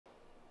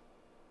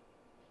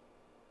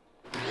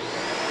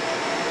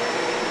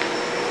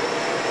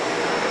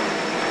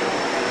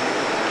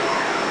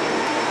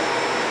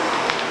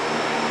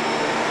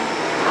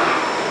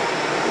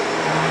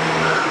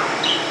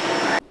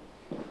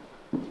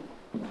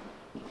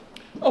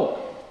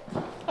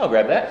I'll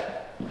grab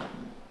that.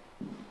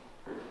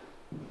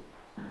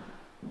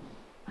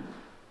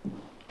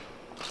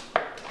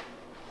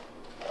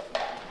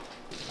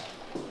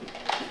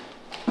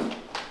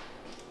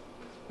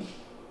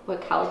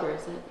 What caliber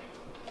is it?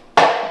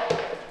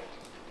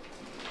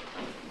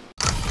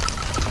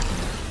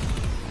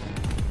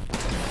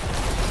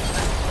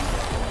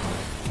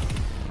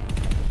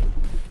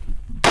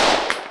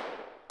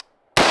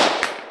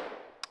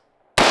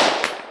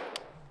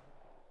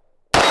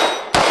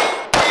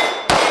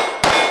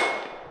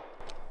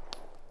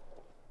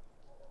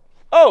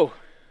 Oh!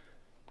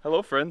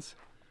 Hello, friends.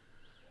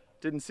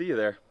 Didn't see you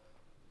there.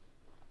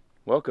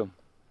 Welcome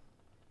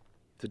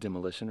to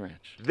Demolition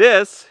Ranch.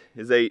 This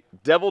is a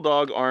Devil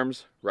Dog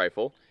Arms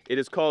rifle. It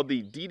is called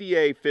the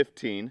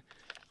DDA-15,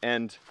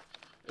 and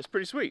it's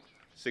pretty sweet.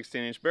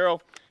 16-inch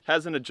barrel,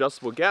 has an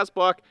adjustable gas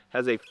block,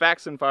 has a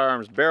Faxon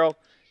Firearms barrel,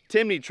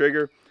 Timney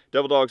trigger.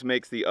 Devil Dogs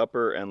makes the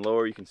upper and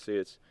lower. You can see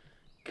it's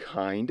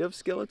kind of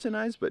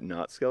skeletonized, but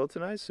not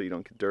skeletonized, so you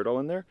don't get dirt all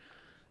in there.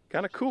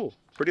 Kind of cool.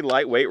 Pretty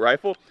lightweight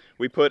rifle.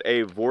 We put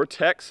a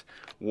Vortex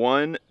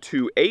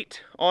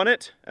 128 on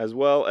it, as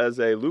well as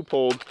a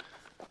loopholed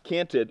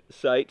canted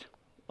sight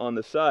on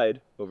the side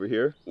over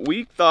here.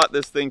 We thought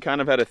this thing kind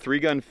of had a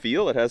 3-gun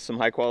feel. It has some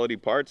high quality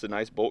parts, a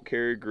nice bolt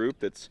carrier group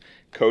that's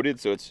coated,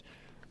 so it's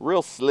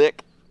real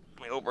slick.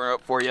 Let me open her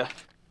up for you. You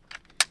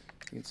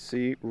can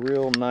see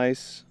real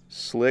nice,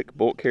 slick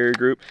bolt carrier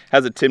group.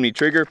 Has a Timney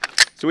trigger.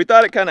 So we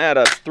thought it kind of had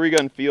a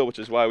 3-gun feel, which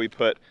is why we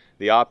put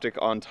the optic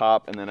on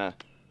top and then a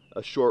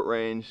short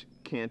range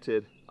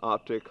canted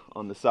optic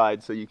on the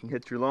side, so you can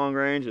hit your long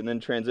range and then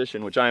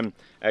transition, which I'm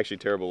actually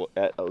terrible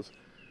at. I was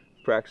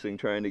practicing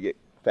trying to get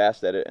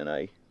fast at it, and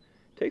it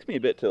takes me a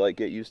bit to like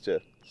get used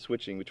to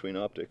switching between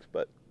optics,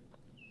 but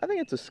I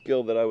think it's a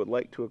skill that I would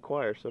like to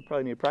acquire, so I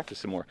probably need to practice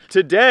some more.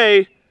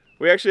 Today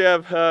we actually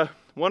have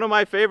one of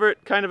my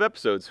favorite kind of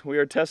episodes. We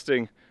are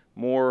testing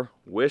more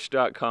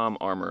Wish.com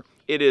armor.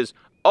 It is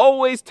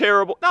always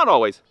terrible. Not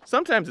always,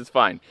 sometimes it's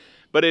fine,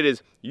 but it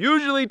is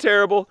usually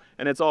terrible,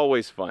 and it's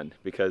always fun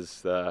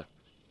because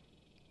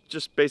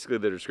just basically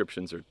the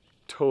descriptions are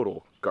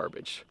total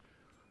garbage.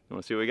 You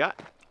want to see what we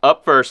got?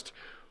 Up first,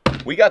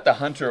 we got the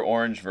Hunter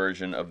Orange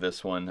version of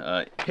this one.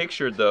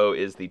 Pictured, though,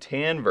 is the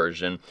tan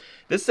version.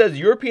 This says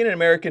European and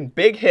American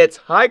big hits,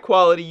 high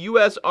quality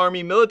U.S.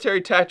 Army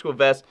military tactical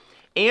vest,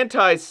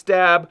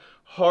 anti-stab,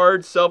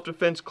 hard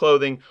self-defense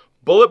clothing,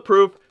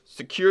 bulletproof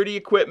security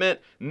equipment,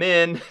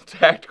 men,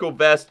 tactical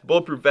vest,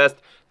 bulletproof vest,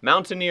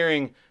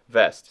 mountaineering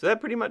vest. So that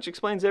pretty much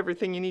explains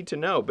everything you need to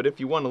know, but if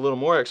you want a little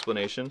more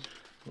explanation,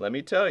 let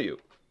me tell you.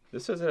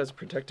 This says it has a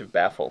protective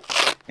baffle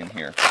in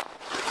here.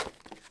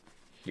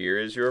 Here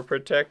is your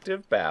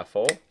protective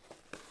baffle.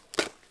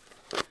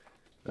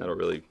 That'll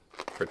really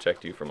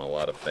protect you from a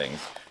lot of things.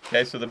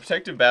 Okay, so the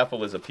protective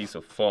baffle is a piece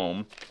of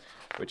foam,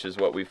 which is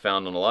what we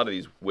found on a lot of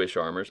these Wish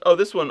armors. Oh,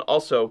 this one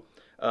also,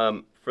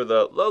 for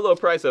the low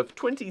price of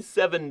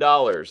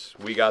 $27,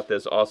 we got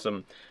this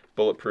awesome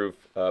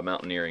bulletproof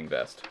mountaineering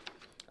vest.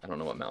 I don't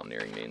know what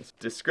mountaineering means.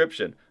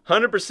 Description,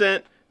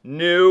 100%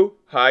 new,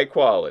 high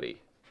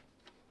quality.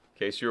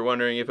 In case you were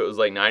wondering if it was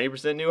like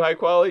 90% new, high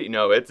quality,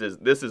 no, this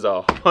is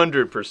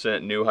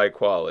 100% new, high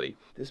quality.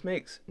 This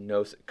makes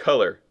no sense.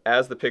 Color,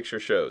 as the picture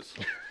shows.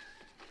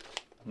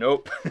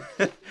 Nope,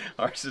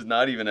 ours is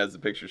not even as the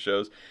picture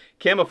shows.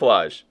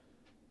 Camouflage,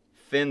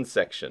 thin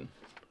section.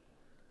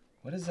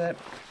 What is that?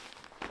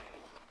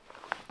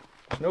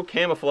 There's no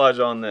camouflage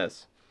on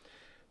this.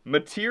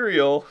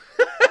 Material.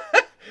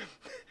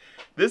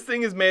 This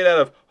thing is made out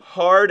of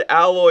hard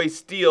alloy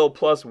steel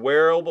plus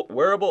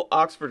wearable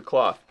Oxford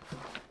cloth.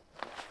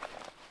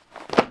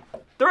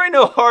 There ain't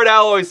no hard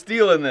alloy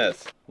steel in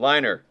this.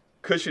 Liner,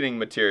 cushioning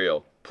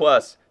material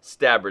plus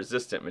stab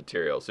resistant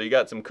material. So you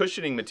got some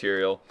cushioning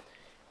material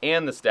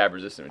and the stab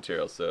resistant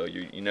material, so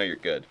you know you're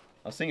good.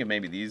 I was thinking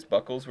maybe these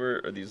buckles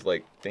were, or these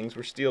like things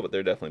were steel, but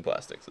they're definitely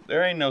plastic. So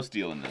there ain't no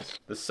steel in this.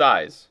 The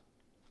size,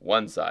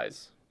 one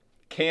size.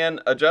 Can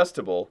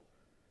adjustable,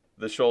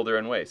 the shoulder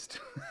and waist.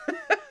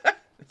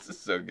 This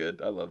is so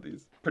good. I love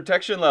these.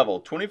 Protection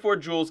level, 24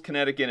 joules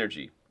kinetic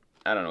energy.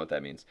 I don't know what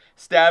that means.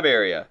 Stab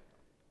area,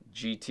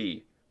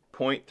 GT,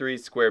 0.3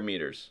 square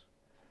meters.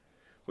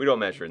 We don't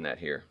measure in that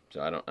here,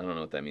 so I don't know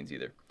what that means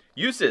either.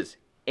 Uses,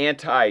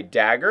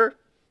 anti-dagger,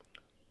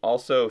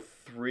 also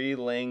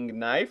 3-ling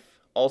knife,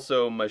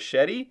 also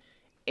machete,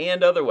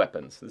 and other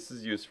weapons. This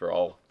is used for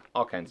all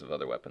kinds of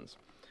other weapons.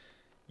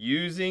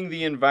 Using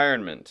the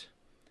environment.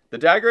 The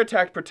dagger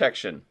attack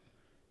protection.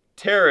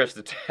 Terrorist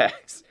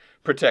attacks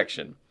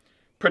protection.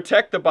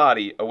 Protect the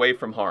body away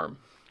from harm.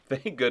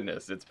 Thank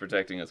goodness it's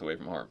protecting us away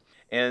from harm.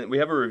 And we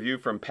have a review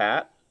from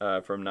Pat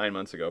from 9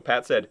 months ago.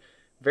 Pat said,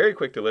 very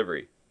quick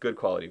delivery, good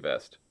quality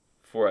vest.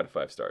 4 out of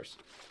 5 stars.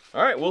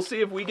 All right, we'll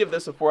see if we give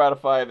this a 4 out of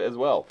 5 as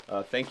well.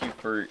 Thank you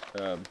for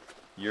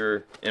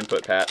your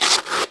input, Pat.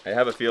 I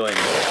have a feeling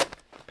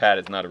Pat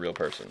is not a real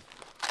person.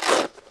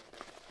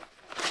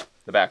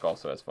 The back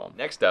also has foam.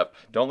 Next up,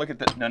 don't look at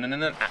that. No.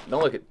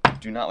 Don't look at,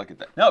 do not look at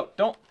that. No,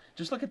 don't.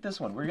 just look at this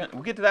one.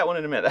 We'll get to that one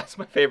in a minute. That's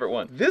my favorite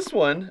one. This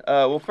one,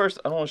 well, first,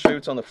 I don't want to show you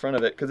what's on the front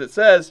of it, because it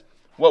says,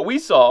 what we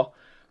saw,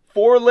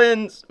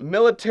 4-lens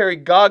military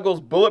goggles,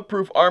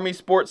 bulletproof army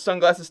sports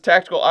sunglasses,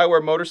 tactical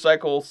eyewear,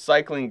 motorcycle,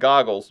 cycling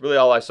goggles. Really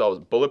all I saw was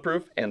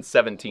bulletproof and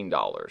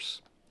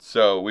 $17.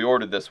 So we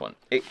ordered this one.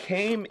 It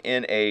came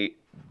in a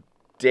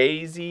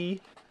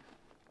Daisy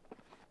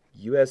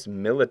US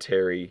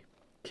military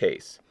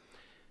case.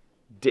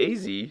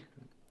 Daisy,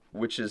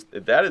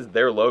 that is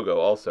their logo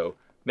also,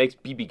 makes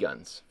BB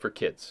guns for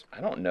kids.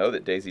 I don't know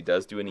that Daisy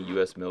does do any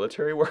US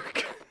military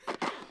work.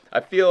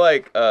 I feel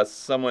like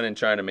someone in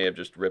China may have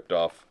just ripped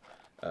off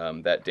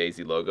that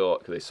Daisy logo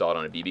because they saw it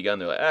on a BB gun.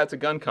 They're like, it's a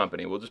gun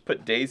company. We'll just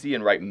put Daisy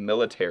and write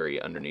military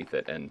underneath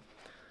it, and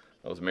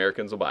those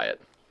Americans will buy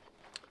it.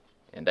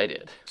 And I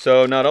did.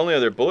 So not only are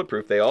they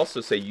bulletproof, they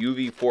also say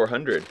UV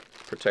 400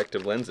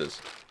 protective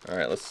lenses. All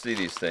right, let's see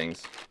these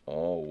things.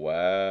 Oh,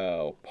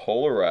 wow.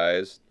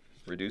 Polarized,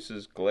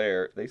 reduces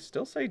glare. They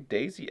still say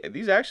Daisy.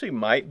 These actually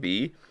might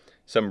be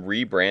some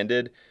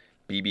rebranded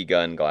BB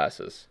gun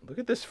glasses. Look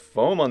at this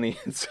foam on the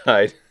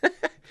inside.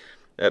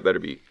 That better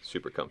be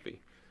super comfy.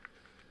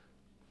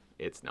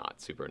 It's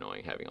not super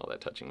annoying having all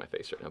that touching my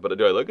face right now. But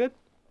do I look good?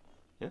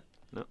 Yeah?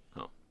 No?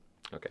 Oh.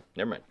 Okay,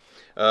 never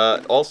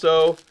mind.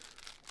 Also,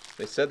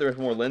 they said there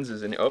were more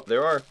lenses in. Oh,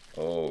 there are.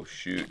 Oh,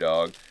 shoot,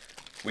 dog.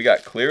 We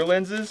got clear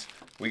lenses.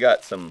 We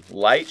got some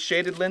light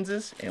shaded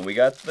lenses. And we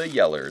got the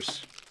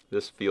yellers.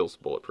 This feels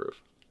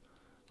bulletproof.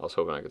 I was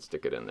hoping I could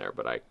stick it in there,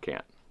 but I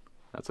can't.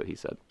 That's what he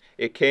said.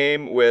 It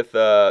came with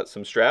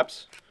some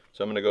straps.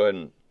 So I'm going to go ahead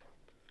and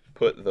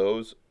put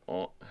those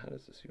on. How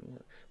does this even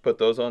work? Put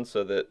those on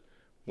so that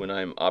when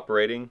I'm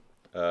operating,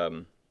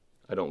 I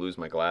don't lose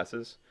my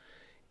glasses.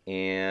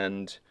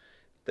 And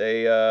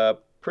they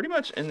pretty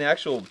much, in the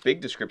actual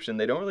big description,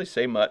 they don't really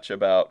say much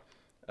about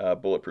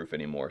bulletproof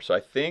anymore. So I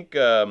think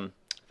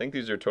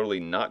these are totally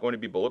not going to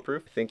be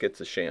bulletproof. I think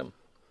it's a sham.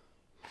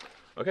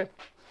 Okay.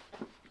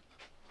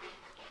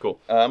 Cool.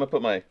 I'm gonna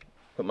put my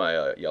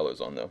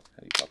yellows on though. How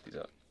do you pop these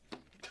out?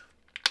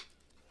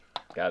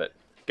 Got it.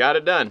 Got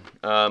it done.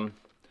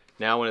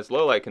 Now when it's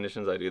low light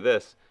conditions, I do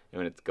this. And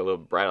when it's a little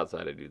bright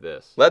outside, I do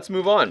this. Let's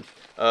move on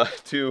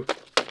to,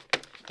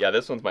 yeah,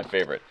 this one's my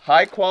favorite.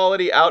 High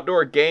quality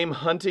outdoor game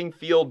hunting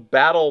field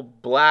battle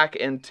black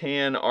and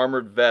tan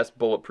armored vest,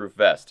 bulletproof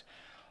vest.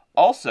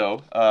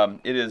 Also,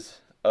 it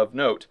is of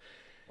note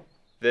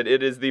that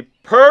it is the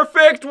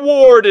perfect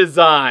war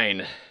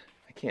design.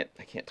 I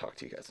can't talk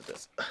to you guys with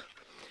this.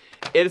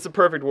 It is a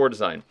perfect war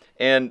design.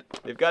 And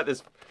they've got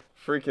this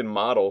freaking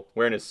model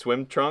wearing his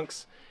swim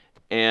trunks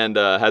and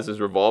has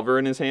his revolver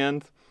in his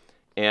hand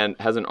and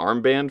has an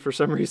armband for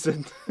some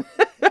reason.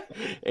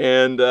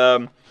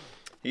 And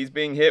he's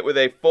being hit with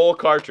a full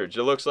cartridge.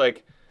 It looks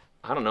like,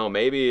 I don't know,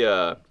 maybe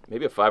a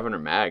 500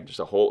 mag,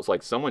 just a whole, it's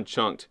like someone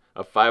chunked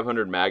a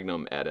 500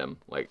 Magnum at him,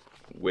 like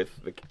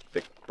with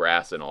the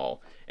brass and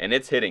all, and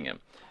it's hitting him.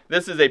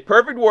 This is a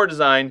perfect war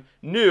design,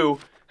 new.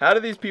 How do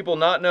these people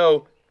not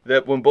know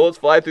that when bullets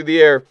fly through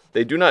the air,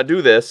 they do not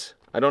do this?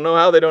 I don't know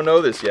how they don't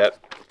know this yet.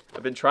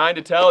 I've been trying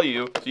to tell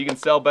you so you can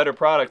sell better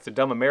products to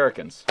dumb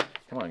Americans.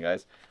 Come on,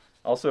 guys.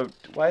 Also,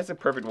 why is a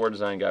perfect war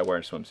design guy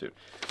wearing a swimsuit?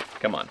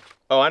 Come on.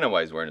 Oh, I know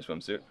why he's wearing a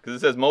swimsuit. Because it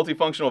says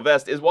multifunctional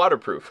vest is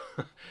waterproof.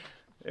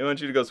 They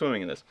want you to go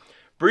swimming in this.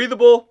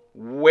 Breathable,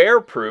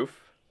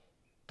 wear-proof.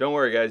 Don't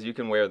worry, guys. You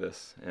can wear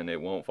this, and it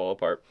won't fall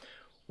apart.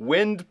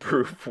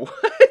 Windproof.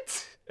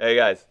 What? Hey,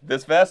 guys.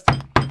 This vest,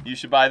 you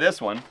should buy this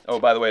one. Oh,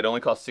 by the way, it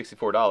only costs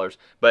 $64.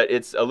 But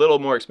it's a little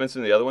more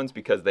expensive than the other ones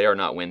because they are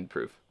not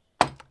windproof.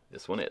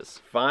 This one is.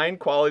 Fine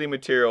quality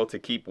material to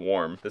keep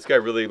warm. This guy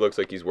really looks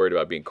like he's worried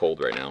about being cold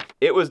right now.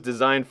 It was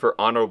designed for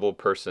honorable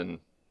person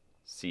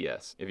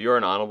CS. If you're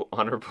an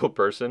honorable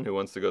person who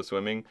wants to go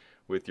swimming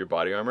with your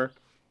body armor,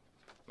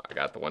 I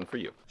got the one for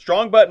you.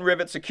 Strong button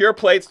rivet, secure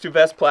plates to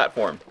vest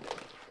platform.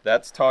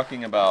 That's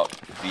talking about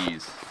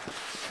these.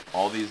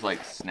 All these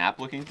like snap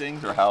looking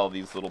things are how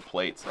these little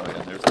plates, oh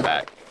yeah, there's the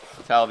back.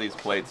 That's how these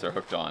plates are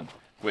hooked on,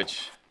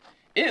 which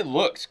it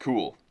looks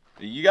cool.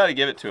 You got to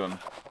give it to them.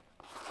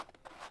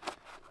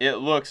 It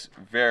looks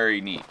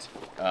very neat.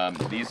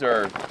 These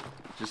are,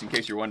 just in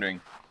case you're wondering,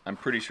 I'm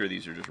pretty sure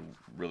these are just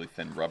really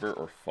thin rubber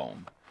or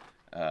foam.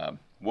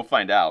 We'll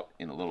find out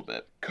in a little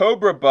bit.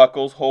 Cobra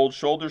buckles hold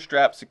shoulder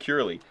straps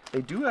securely.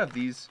 They do have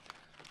these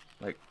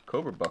like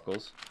Cobra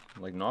buckles,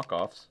 like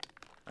knockoffs.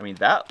 I mean,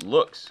 that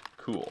looks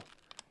cool.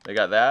 They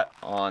got that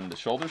on the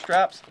shoulder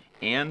straps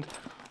and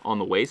on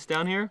the waist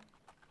down here.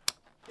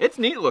 It's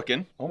neat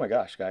looking. Oh my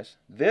gosh, guys.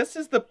 This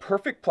is the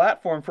perfect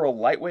platform for a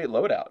lightweight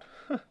loadout.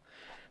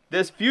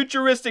 This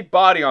futuristic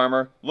body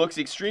armor looks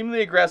extremely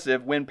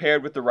aggressive when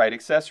paired with the right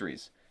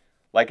accessories,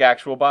 like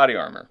actual body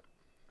armor.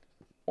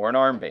 Or an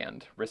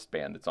armband,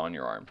 wristband that's on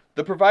your arm.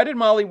 The provided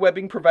MOLLE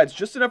webbing provides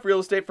just enough real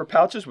estate for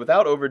pouches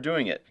without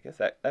overdoing it. I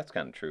guess that's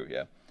kind of true,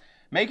 yeah.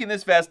 Making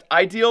this vest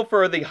ideal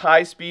for the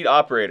high-speed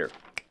operator.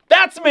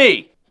 That's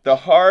me! The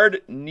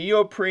hard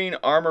neoprene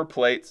armor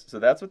plates, so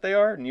that's what they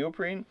are,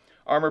 neoprene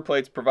armor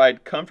plates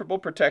provide comfortable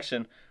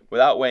protection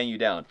without weighing you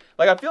down.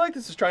 Like, I feel like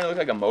this is trying to look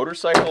like a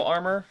motorcycle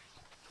armor.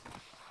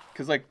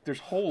 because like there's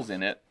holes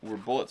in it where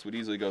bullets would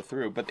easily go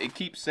through, but it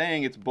keeps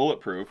saying it's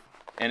bulletproof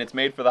and it's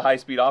made for the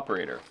high-speed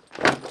operator.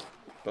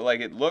 But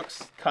like it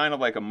looks kind of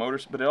like a motor,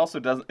 but it also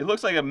doesn't. It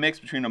looks like a mix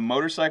between a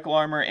motorcycle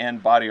armor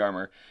and body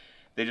armor.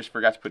 They just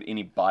forgot to put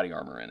any body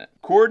armor in it.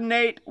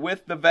 Coordinate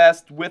with the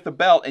vest with a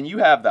belt, and you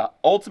have the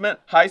ultimate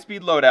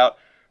high-speed loadout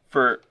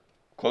for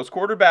close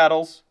quarter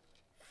battles,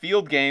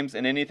 field games,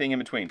 and anything in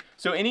between.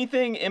 So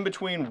anything in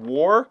between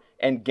war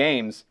and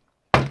games,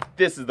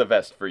 this is the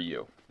vest for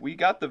you. We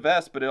got the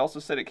vest, but it also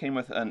said it came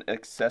with an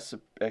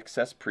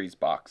accessories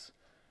box.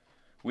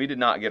 We did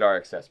not get our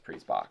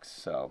accessories box,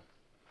 so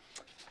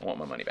I want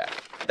my money back.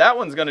 That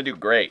one's gonna do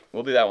great.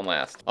 We'll do that one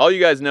last. All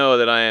you guys know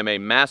that I am a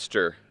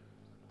master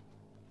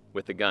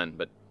with the gun,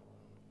 but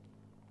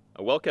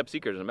a well-kept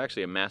secret is I'm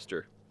actually a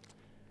master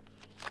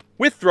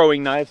with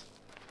throwing knives.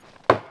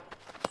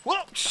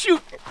 Whoa,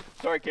 shoot!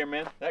 Sorry,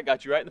 cameraman. That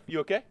got you right.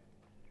 You okay?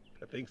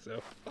 I think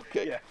so.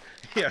 Okay. Yeah.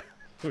 Yeah.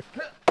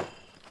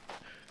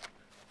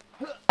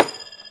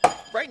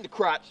 Right in the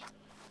crotch.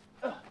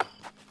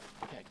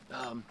 Okay.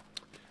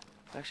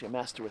 Actually a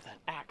master with an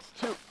axe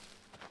too.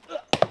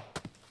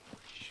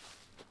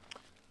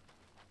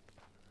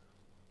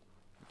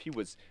 If he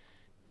was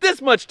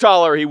this much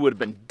taller, he would have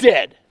been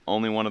dead.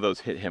 Only one of those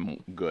hit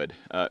him good.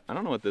 I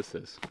don't know what this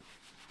is.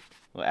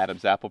 A little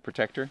Adam's apple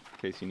protector, in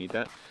case you need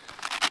that.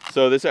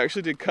 So this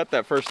actually did cut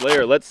that first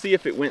layer. Let's see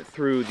if it went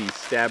through the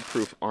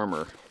stab-proof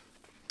armor.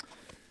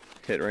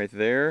 Hit right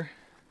there.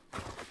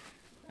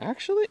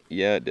 Actually,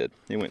 yeah, it did.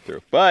 It went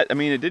through. But, I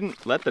mean, it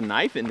didn't let the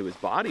knife into his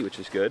body, which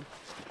is good.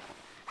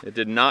 It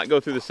did not go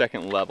through the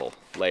second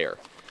layer.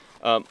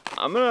 I'm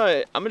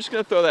just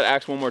gonna throw that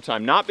axe one more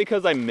time. Not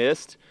because I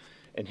missed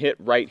and hit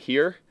right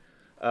here,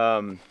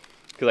 because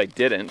I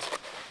didn't.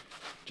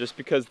 Just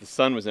because the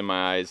sun was in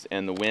my eyes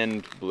and the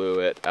wind blew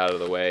it out of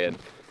the way. And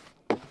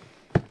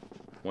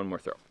one more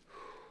throw.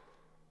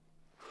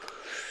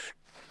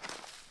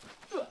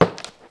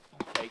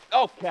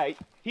 Okay.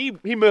 He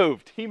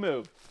moved. He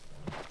moved.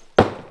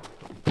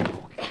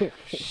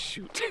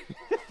 Shoot.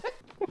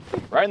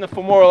 Right in the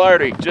femoral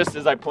artery, just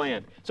as I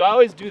planned. So I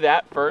always do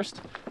that first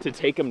to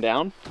take him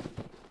down.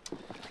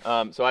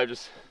 So I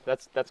just,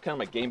 that's kind of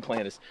my game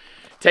plan, is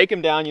take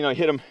him down, you know,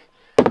 hit him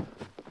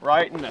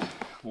right in the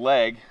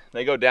leg.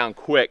 They go down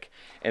quick,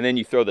 and then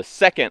you throw the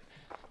second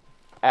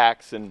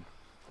axe, and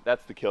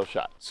that's the kill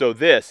shot. So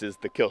this is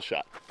the kill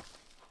shot.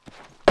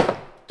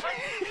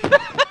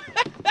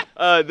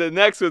 The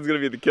next one's gonna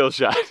be the kill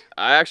shot.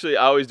 I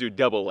always do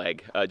double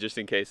leg, just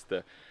in case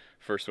the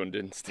first one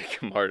didn't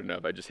stick him hard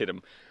enough. I just hit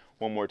him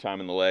one more time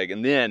in the leg,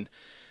 and then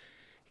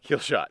kill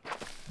shot.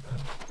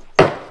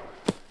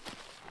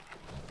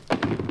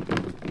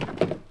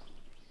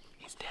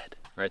 He's dead.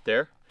 Right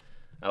there.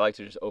 I like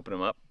to just open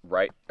him up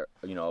right,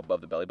 you know,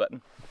 above the belly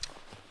button.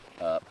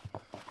 Up.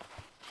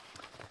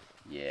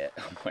 Yeah,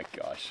 oh my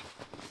gosh.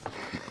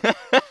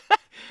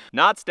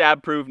 Not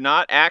stab proof,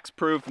 not axe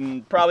proof,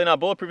 and probably not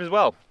bulletproof as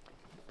well.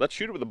 Let's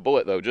shoot it with a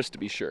bullet though, just to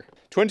be sure.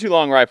 22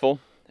 long rifle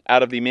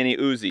out of the mini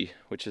Uzi,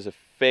 which is a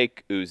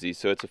fake Uzi,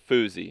 so it's a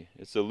foozy.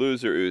 It's a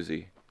loser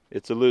Uzi.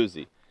 It's a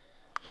loozy.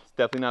 It's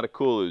definitely not a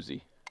cool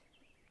Uzi,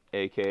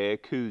 AKA a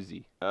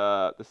koozie.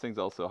 This thing's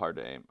also hard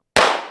to aim.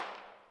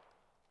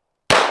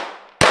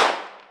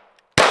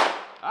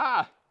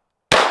 Ah!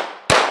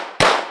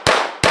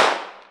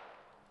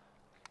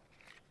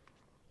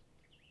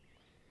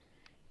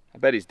 I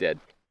bet he's dead.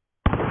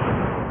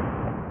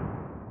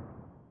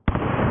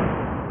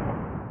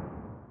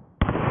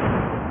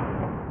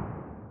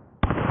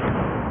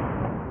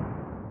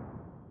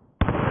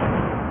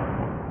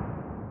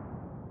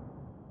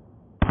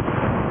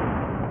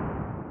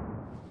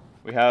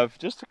 We have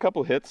just a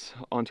couple hits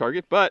on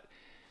target, but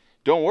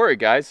don't worry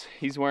guys,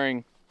 he's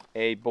wearing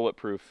a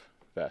bulletproof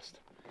vest.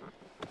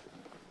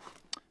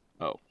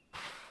 Oh.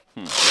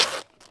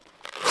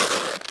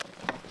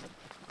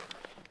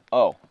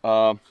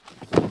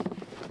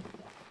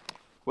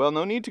 Well,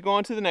 no need to go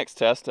on to the next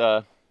test.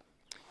 It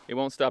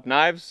won't stop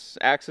knives,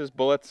 axes,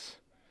 bullets,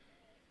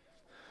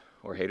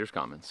 or haters'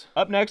 comments.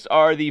 Up next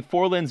are the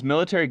 4-lens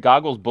military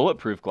goggles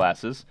bulletproof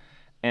glasses.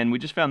 And we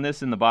just found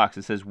this in the box.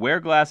 It says, wear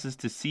glasses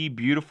to see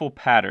beautiful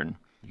pattern.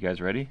 You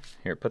guys ready?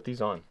 Here, put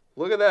these on.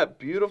 Look at that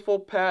beautiful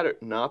pattern.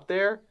 Not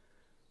there.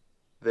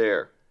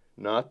 There.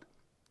 Not.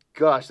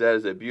 Gosh, that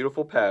is a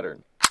beautiful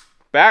pattern.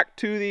 Back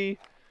to the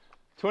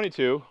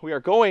 22. We are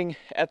going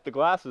at the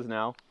glasses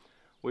now,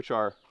 which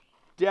are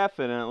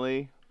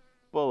definitely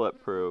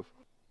bulletproof.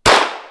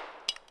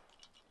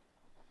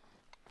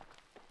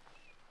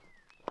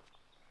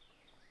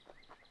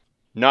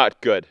 Not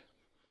good.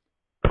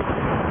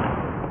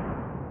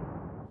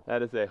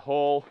 That is a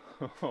hole.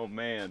 Oh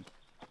man.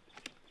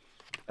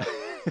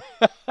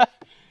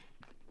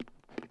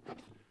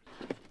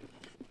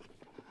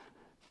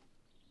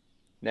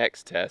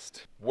 Next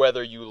test.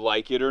 Whether you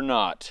like it or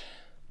not,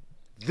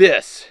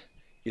 this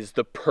is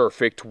the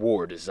perfect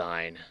war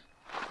design.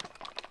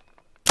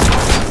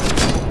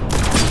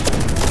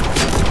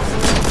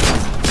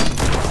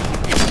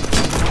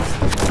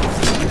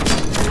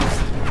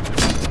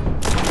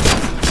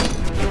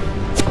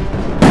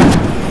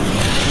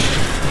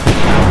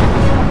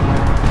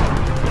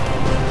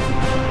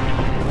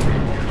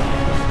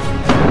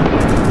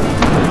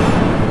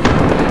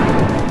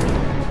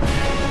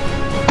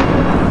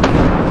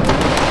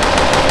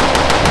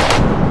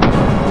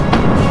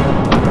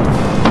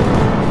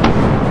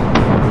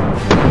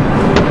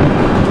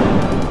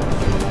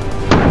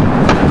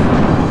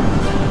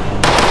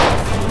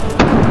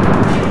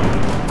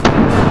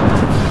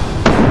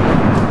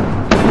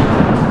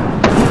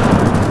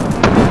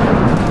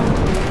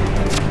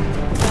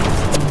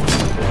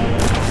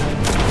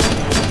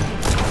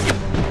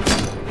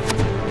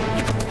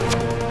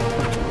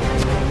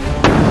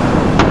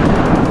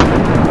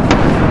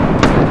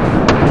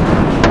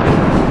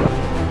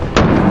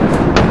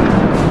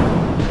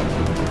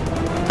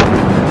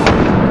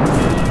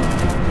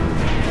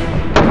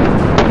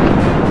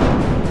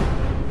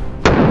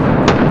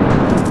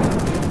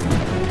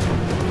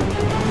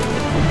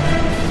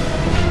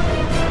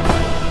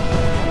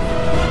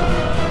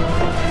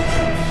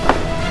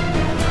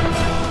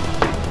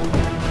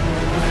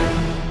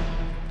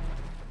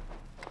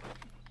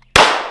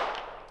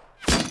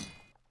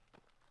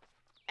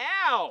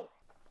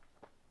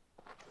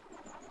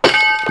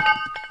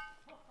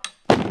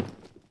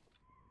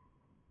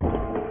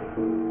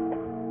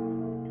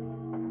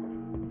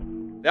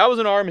 That was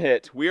an arm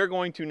hit. We are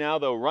going to now,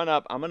 though, run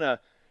up. I'm going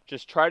to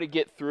just try to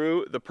get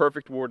through the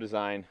perfect war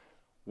design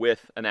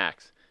with an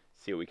axe.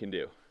 See what we can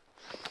do.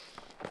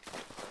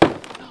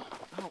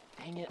 Oh,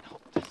 dang it. Oh,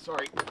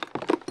 sorry.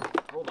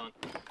 Hold on.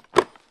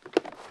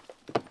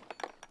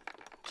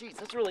 Jeez,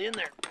 that's really in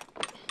there.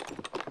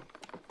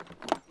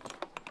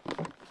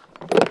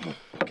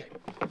 Okay.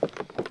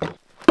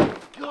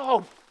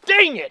 Oh,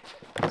 dang it!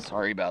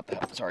 Sorry about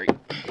that. Sorry.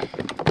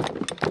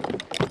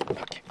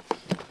 Okay.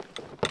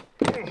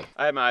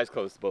 I had my eyes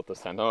closed both this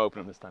time. I'll open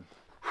them this time.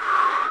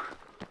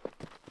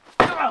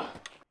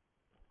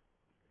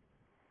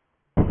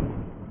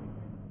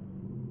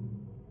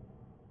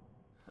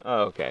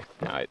 Oh, okay.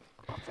 Now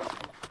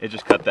it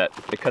just cut that.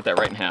 It cut that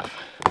right in half.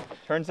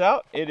 Turns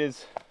out it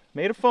is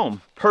made of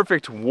foam.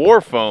 Perfect war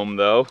foam,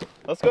 though.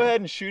 Let's go ahead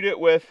and shoot it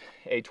with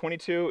a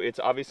 22. It's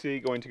obviously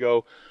going to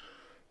go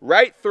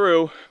right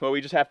through, but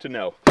we just have to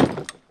know.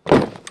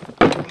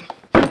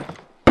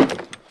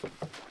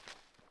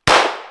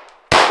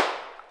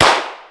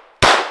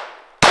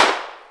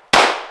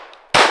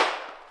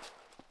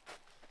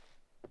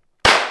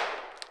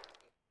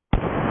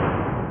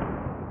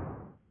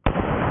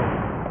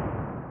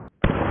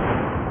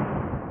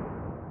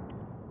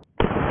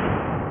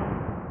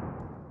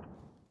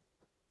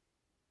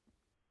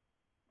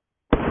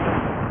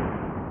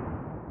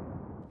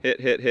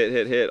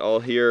 Hit, all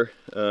here.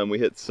 We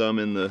hit some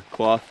in the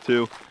cloth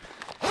too.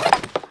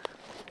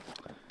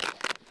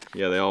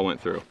 Yeah, they all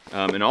went through.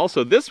 And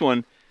also this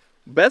one,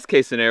 best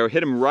case scenario,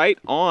 hit him right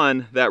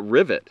on that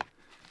rivet.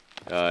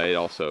 It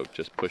also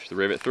just pushed the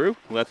rivet through,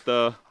 let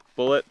the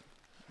bullet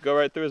go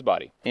right through his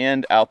body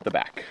and out the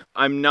back.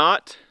 I'm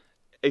not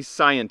a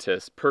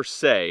scientist per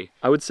se.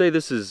 I would say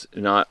this is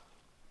not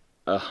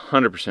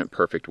 100%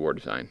 perfect war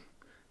design.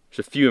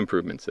 There's a few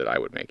improvements that I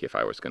would make if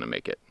I was gonna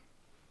make it.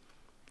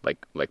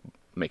 Like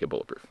make it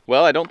bulletproof.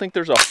 Well, I don't think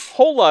there's a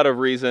whole lot of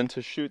reason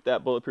to shoot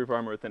that bulletproof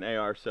armor with an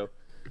AR, so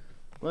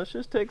let's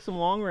just take some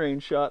long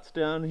range shots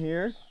down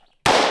here.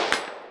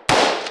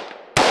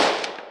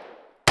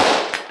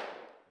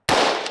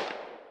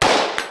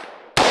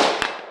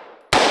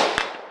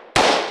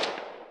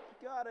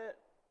 Got it.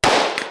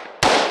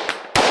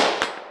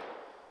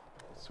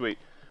 Sweet.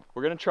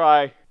 We're gonna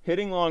try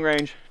hitting long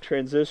range,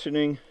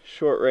 transitioning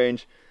short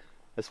range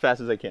as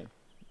fast as I can.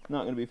 It's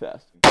not gonna be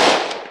fast.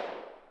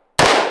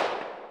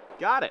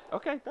 Got it.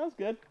 Okay, that was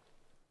good.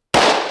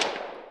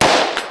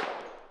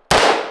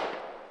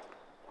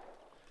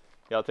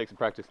 Yeah, I'll take some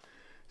practice.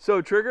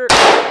 So trigger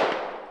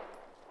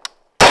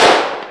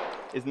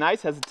is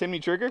nice, has a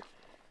Timney trigger.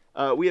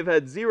 We have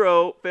had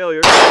 0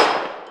 failures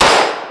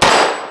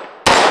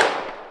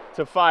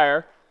to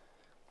fire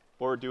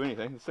or do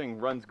anything. This thing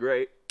runs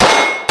great.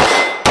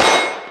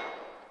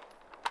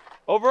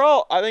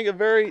 Overall, I think a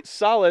very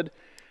solid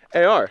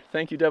AR.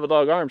 Thank you, Devil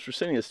Dog Arms, for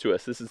sending this to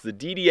us. This is the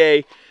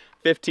DDA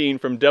 15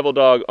 from Devil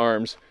Dog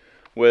Arms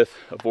with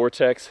a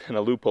vortex and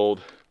a loophole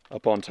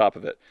up on top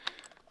of it.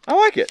 I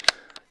like it.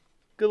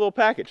 Good little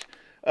package.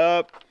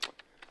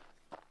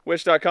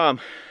 Wish.com.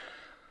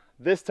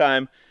 This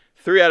time,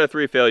 3 out of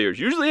 3 failures.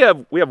 Usually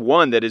we have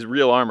 1 that is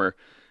real armor.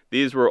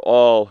 These were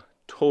all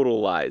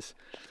total lies,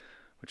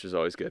 which is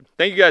always good.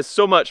 Thank you guys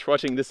so much for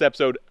watching this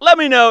episode. Let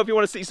me know if you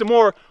want to see some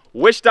more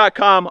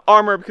Wish.com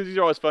armor, because these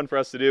are always fun for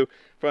us to do.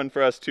 Fun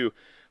for us to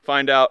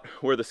find out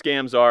where the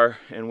scams are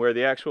and where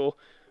the actual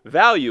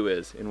value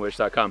is in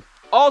Wish.com.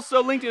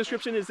 Also, linked in the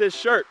description is this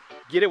shirt.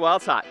 Get it while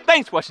it's hot.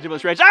 Thanks for watching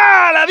DemolitionRanch.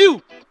 I love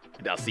you,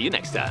 and I'll see you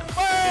next time.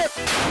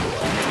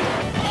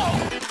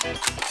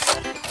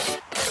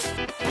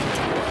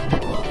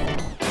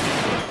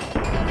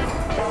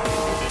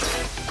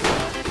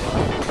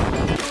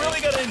 We're really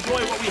gonna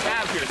enjoy what we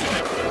have here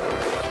tonight.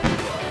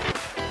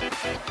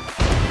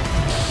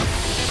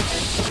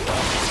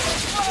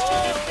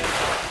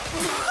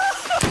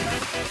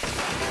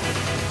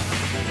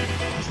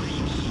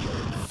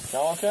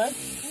 Y'all okay?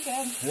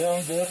 I'm good. Yeah,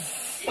 I'm good.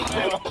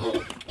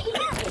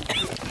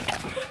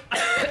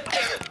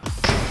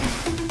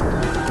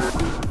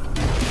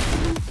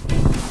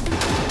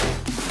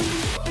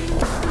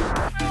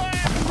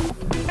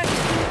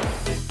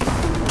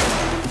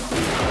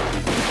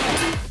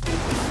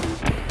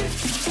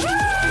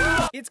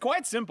 It's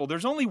quite simple.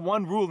 There's only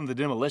one rule in the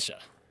demolition.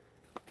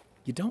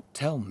 You don't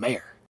tell Mayor.